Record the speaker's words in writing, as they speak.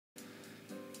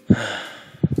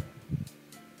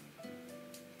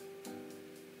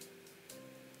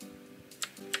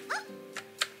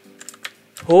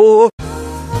Oh!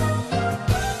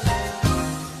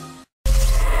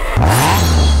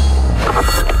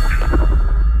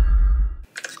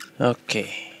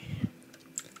 Okay.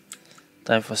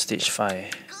 Time for stage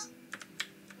 5.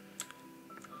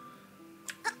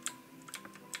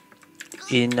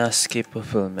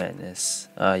 INAscapeable madness.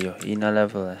 Yo, Ina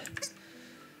level I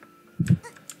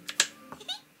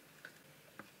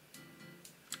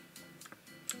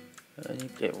only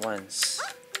played once.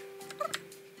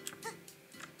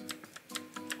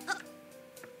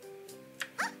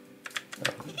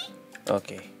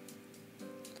 Okay.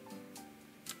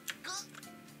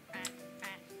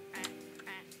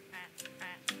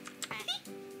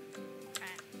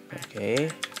 Okay.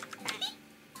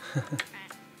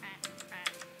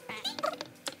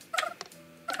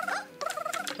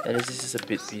 At least this is a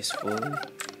bit peaceful.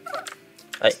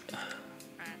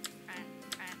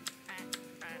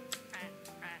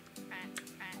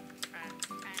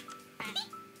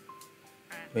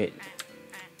 Wait.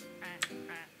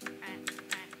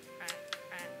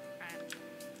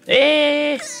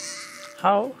 Eh!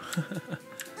 How?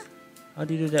 How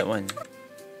do you do that one?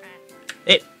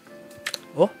 Eh!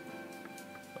 Oh!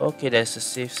 Okay, there's a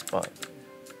safe spot.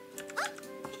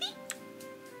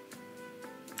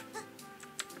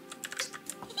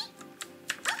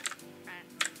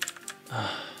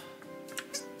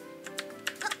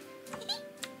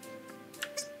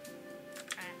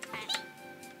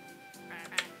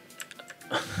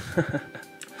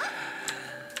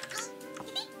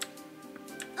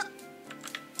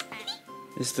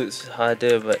 This looks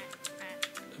harder but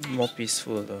more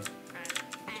peaceful though.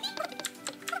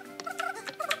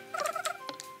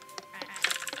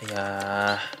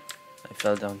 Yeah, I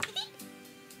fell down.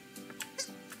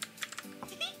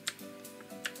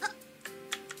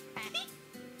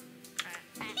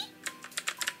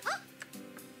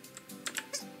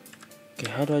 Okay,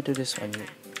 how do I do this one?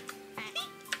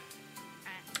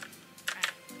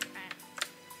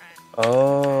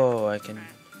 Oh, I can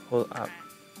hold up.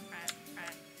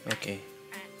 Okay.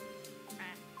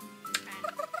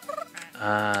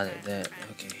 Like that.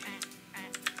 Okay.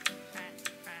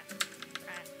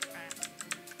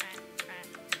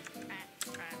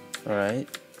 Alright.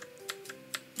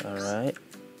 Alright.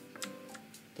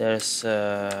 There's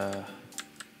let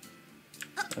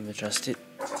me trust it.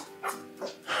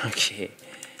 Okay.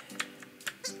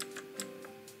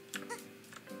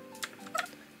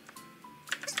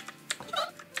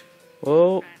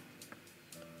 Whoa.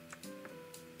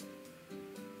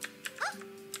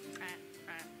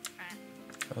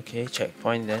 Okay,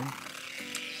 checkpoint then.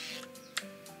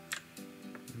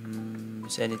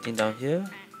 Is there anything down here?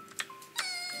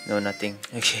 No, nothing.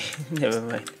 Okay, never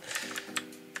mind.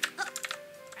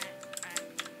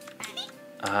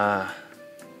 Ah.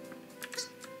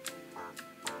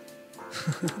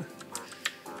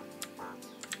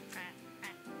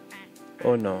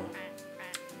 Oh no.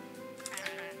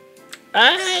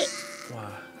 Ah!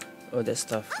 Wow. Oh, that's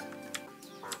tough.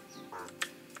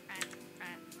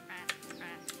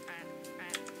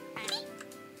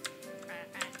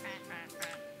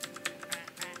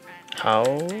 How?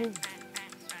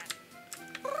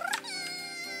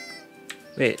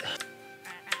 Wait.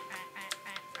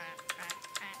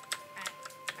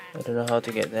 I don't know how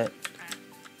to get that.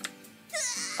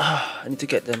 I need to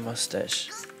get the mustache.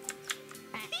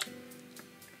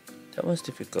 That one's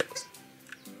difficult.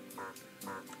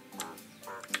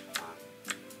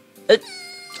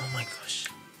 Oh my gosh.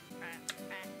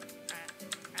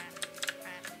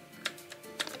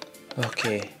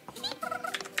 Okay.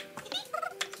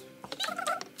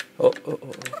 Oh.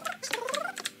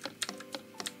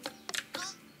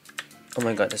 Oh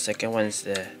my god, the second one is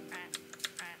there.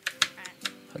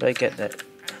 How do I get that?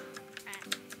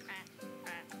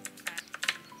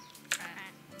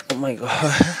 Oh my god.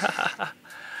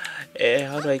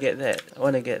 How do I get that? I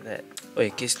wanna get that.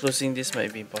 Wait, case closing this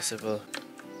might be impossible.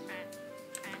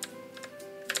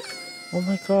 Oh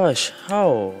my gosh,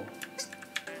 how?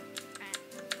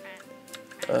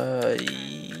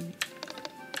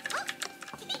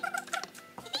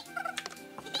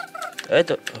 I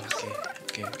don't. Okay.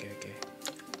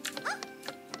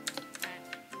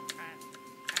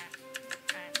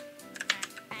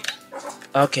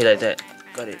 Okay, like that.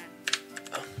 Got it.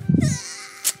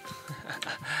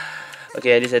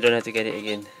 Okay, at least I don't have to get it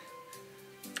again.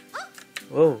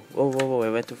 Whoa, I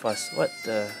went too fast. What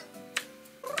the?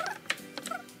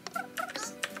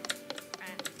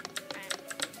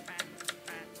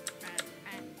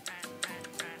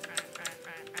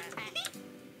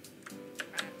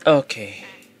 Okay.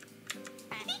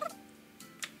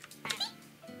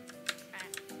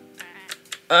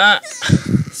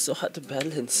 So hard to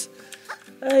balance.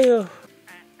 Ayo.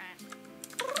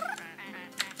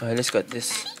 Alright, let's got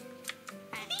this.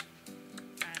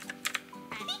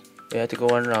 We have to go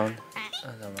one round.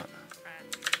 Alamak.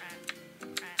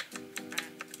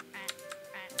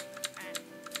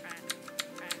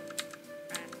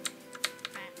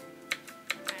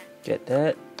 Get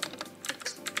that.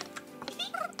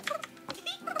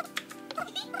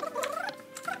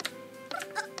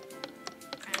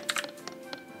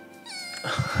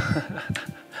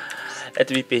 Had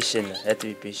to be patient. Had to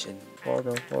be patient. Fall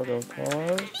down, fall down,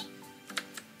 fall.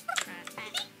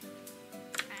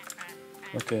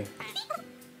 Okay.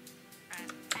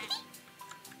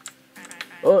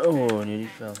 Oh, nearly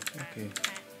fell. Okay.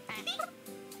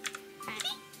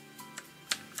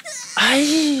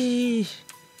 Ay!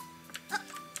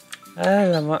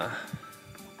 Alamak.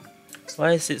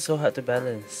 Why is it so hard to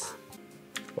balance?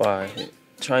 Wow,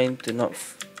 trying to not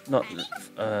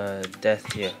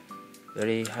death here.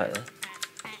 Very hard.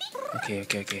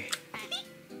 Okay.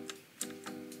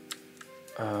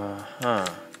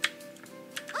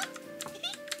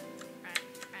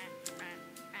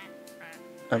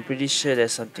 I'm pretty sure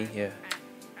there's something here.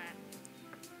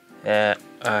 Yeah,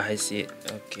 I see it.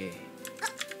 Okay.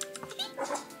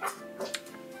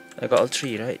 I got all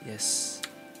three, right? Yes.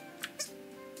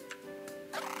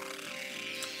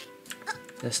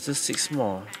 There's still 6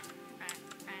 more.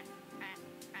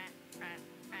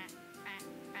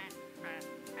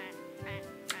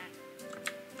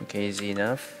 Okay, easy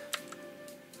enough.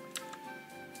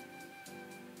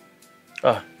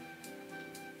 Ah.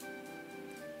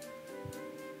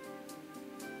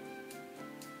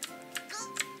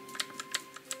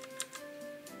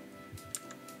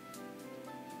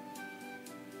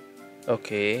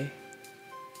 Okay.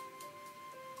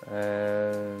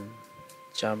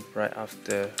 Jump right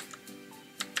after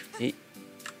it.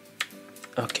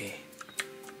 Okay.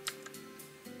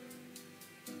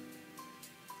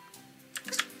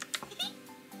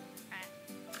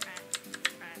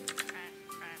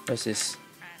 What's this?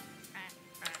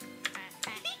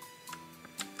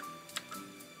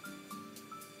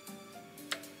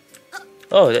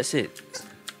 Oh, that's it.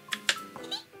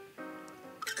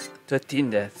 13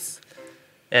 deaths.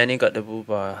 And he got the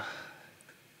booba.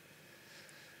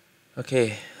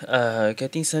 Okay,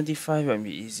 getting 75 might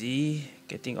be easy.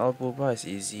 Getting all booba is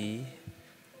easy.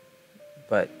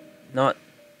 But no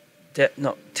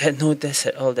deaths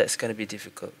at all, that's gonna be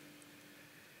difficult.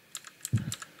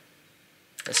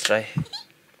 Let's try.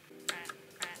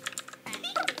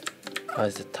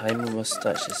 As the timer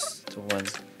mustache is the one.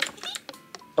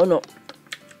 Oh no!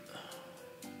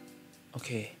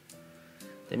 Okay.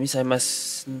 That means I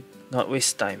must not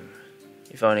waste time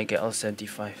if I want to get all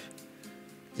 75.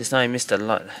 Just now I missed a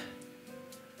lot.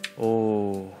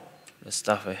 Oh, the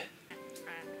stuff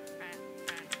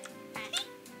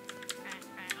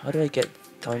How do I get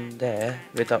down there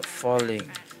without falling?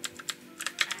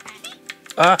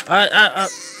 I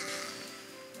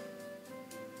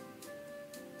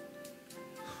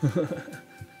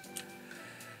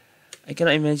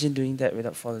cannot imagine doing that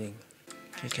without falling.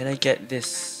 Okay, can I get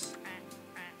this?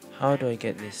 How do I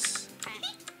get this?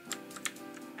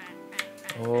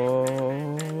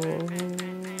 Oh,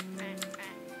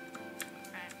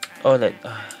 like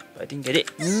but I didn't get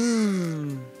it.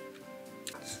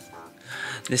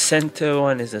 The center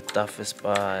one is the toughest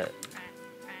part.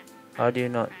 How do you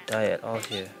not die at all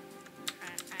here?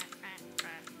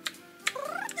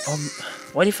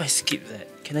 What if I skip that?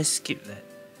 Can I skip that?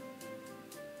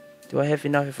 Do I have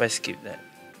enough if I skip that?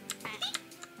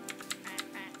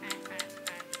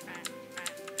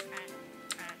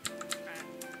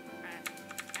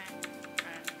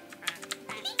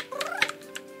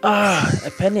 I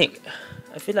panic.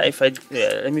 I feel like if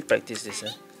let me practice this.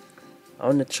 I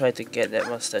want to try to get that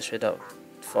mustache without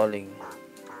falling.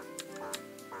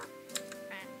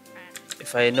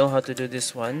 If I know how to do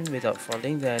this one without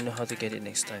falling, then I know how to get it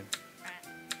next time.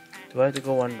 Do I have to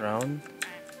go one round?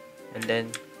 And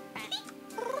then...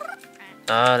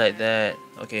 like that.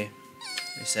 Okay.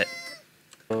 Reset.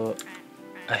 So,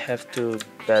 I have to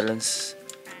balance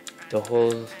the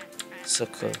whole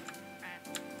circle.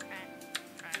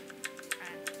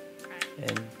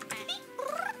 And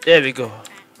there we go.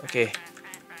 Okay.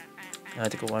 Now I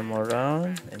have to go one more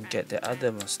round and get the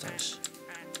other mustache.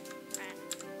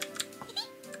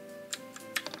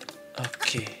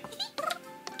 Okay.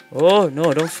 Oh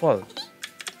no, don't fall.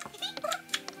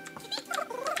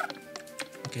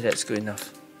 Okay, that's good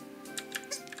enough.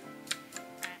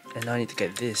 And now I need to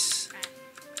get this.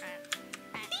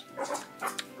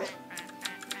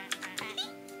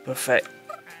 Perfect.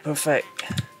 Perfect.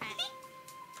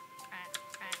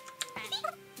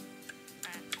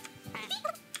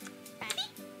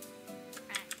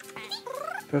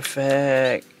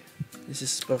 Perfect. This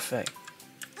is perfect.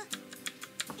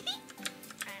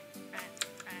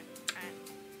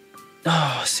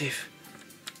 Oh, safe.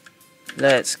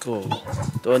 Let's go.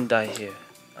 Don't die here.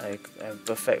 I'm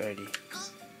perfect already.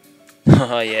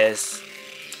 Oh yes.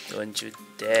 Don't you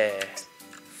dare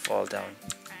fall down.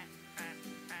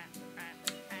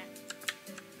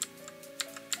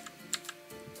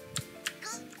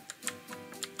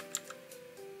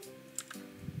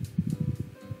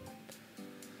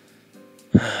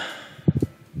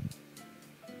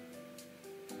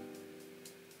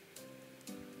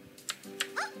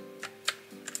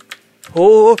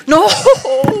 Oh no!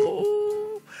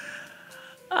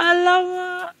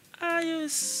 Alamak! Are you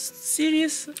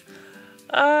serious?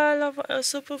 Alamak, I'm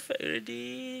so perfect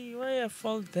already. Why I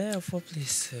fall there of all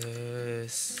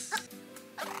places?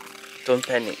 Don't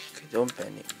panic. Don't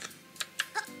panic.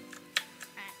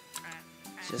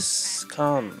 Just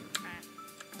calm.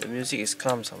 The music is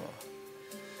calm somehow.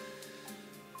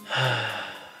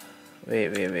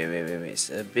 Wait. It's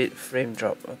a bit frame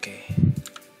drop. Okay.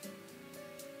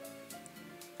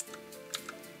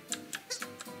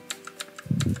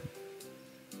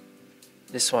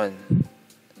 This one.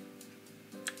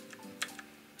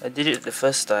 I did it the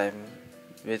first time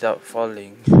without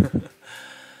falling.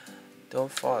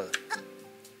 Don't fall.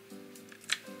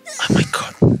 Oh my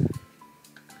god.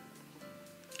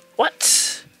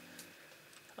 What?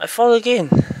 I fall again.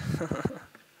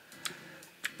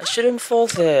 I shouldn't fall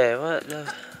there. What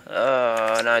the?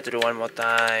 Oh, now I have to do one more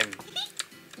time.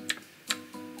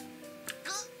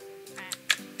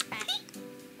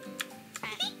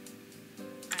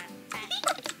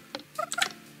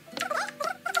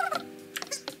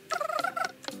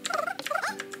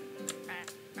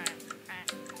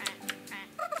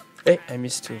 Hey, I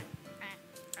missed two.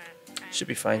 Should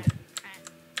be fine.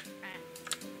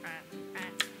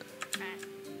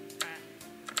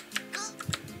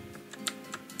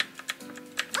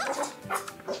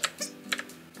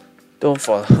 Don't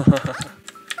fall.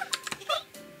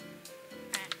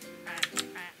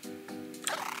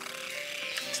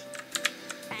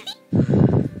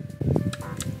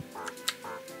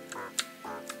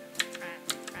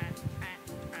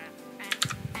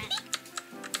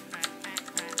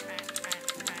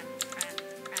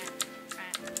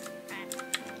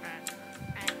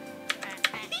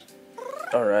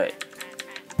 All right.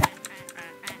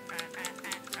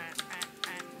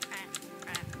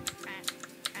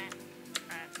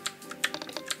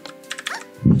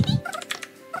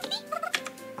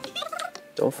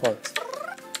 Don't fall.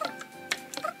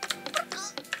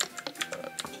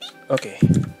 Okay.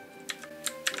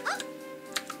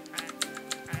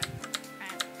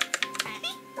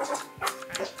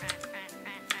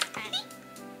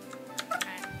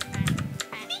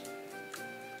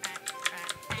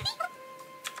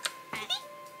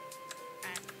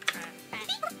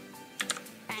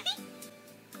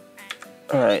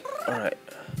 All right.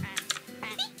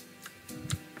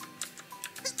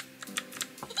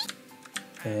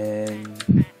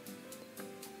 And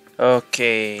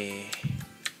okay,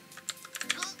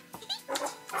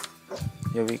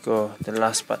 here we go. The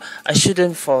last part. I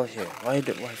shouldn't fall here. Why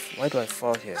do I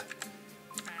fall here?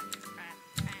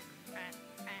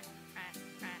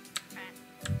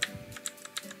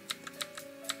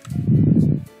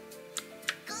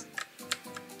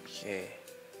 Okay,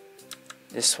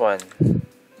 this one.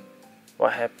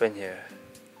 What happened here?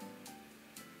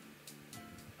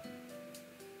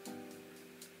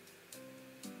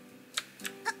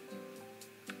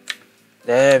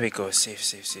 There we go. Safe.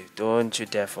 Don't you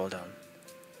dare fall down.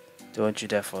 Don't you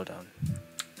dare fall down.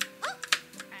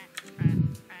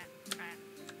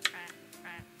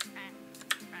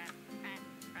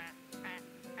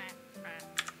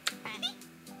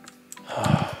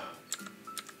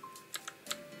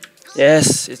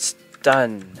 Yes, it's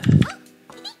done.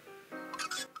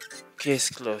 Case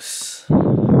closed.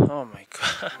 Oh my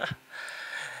god.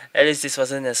 At least this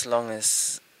wasn't as long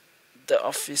as the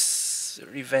office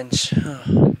revenge.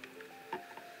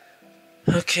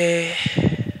 Okay.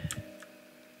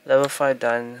 Level 5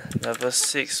 done. Level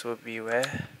 6 will be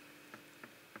where?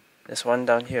 There's one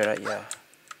down here, right? Yeah.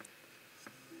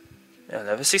 Yeah,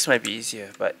 level 6 might be easier,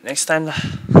 but next time lah.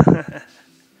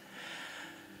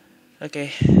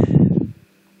 Okay.